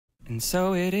And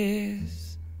so it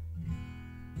is,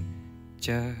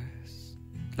 just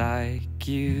like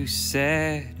you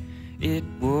said it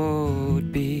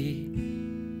would be.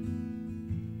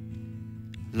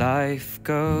 Life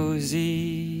goes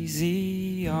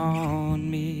easy on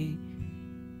me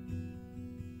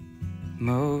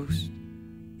most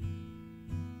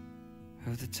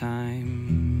of the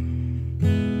time.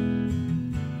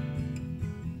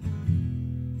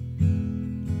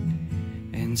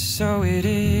 And so it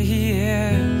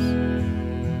is,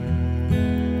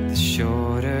 the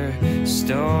shorter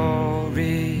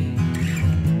story.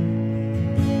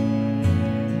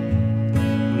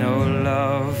 No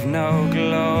love, no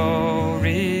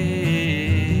glory.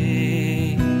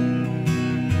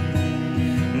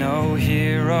 No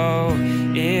hero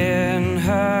in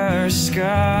her sky.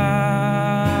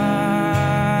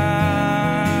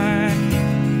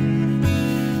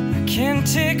 I can't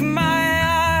take my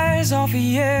eyes off of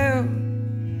you.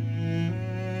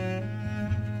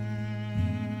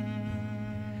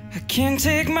 I can't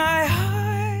take my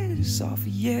eyes off of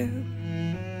you.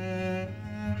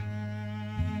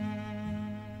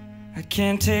 I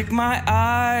can't take my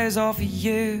eyes off of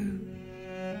you.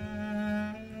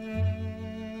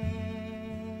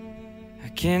 I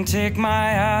can't take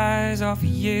my eyes off of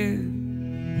you.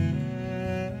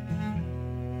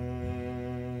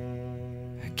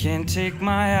 I can't take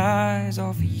my eyes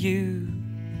off of you.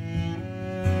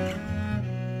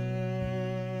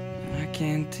 I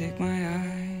can't take my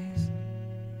eyes.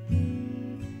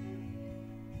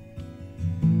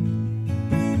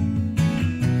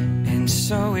 And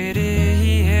so it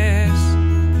is,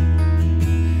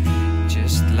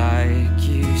 just like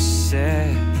you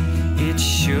said it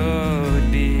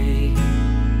should be.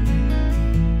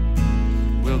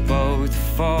 We'll both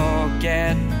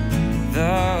forget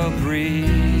the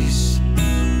breeze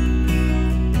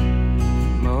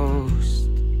most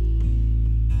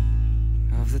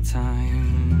of the time.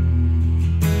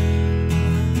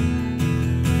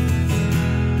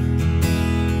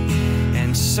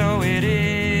 And so it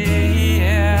is,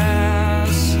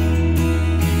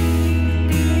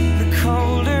 the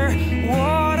colder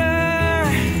water,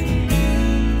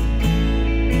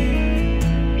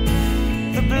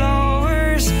 the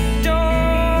blower's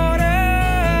daughter,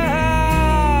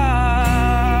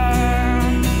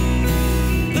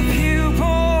 the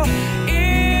pupil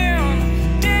in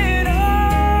dinner.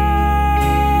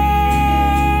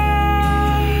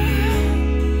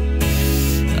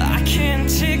 I can't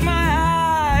take my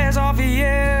eyes off of you.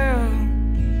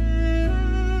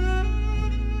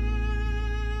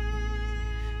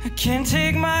 I can't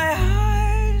take my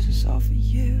eyes off of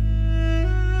you.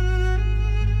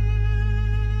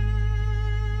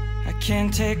 I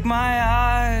can't take my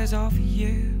eyes off of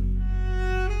you.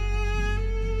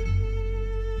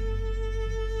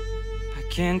 I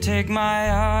can't take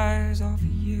my eyes off of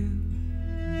you.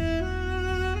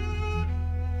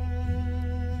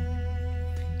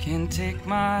 Can't take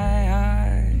my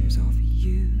eyes off of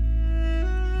you.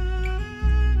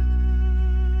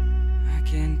 I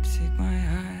can't take my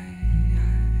eyes.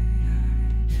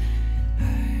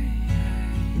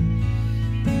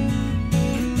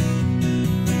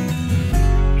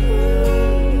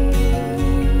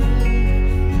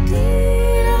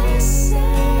 Did I say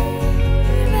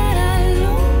that I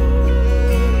love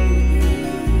you?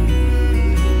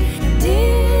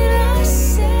 Did I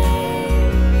say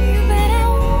that I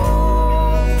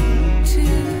want to?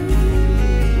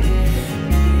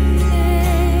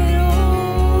 Let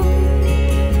all be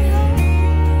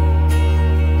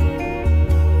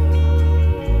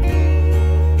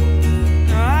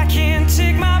I can't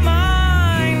take my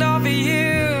mind off of you.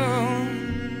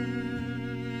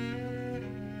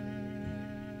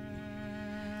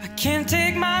 I can't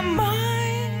take my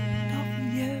mind off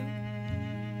of you.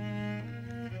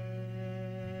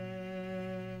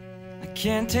 I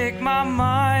can't take my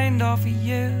mind off of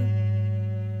you.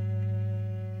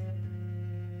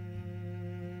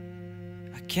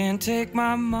 I can't take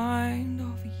my mind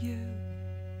off of you.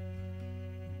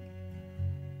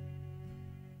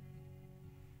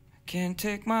 I can't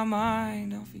take my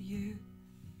mind off of you.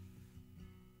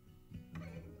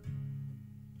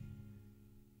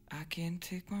 I can't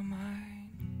take my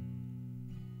mind.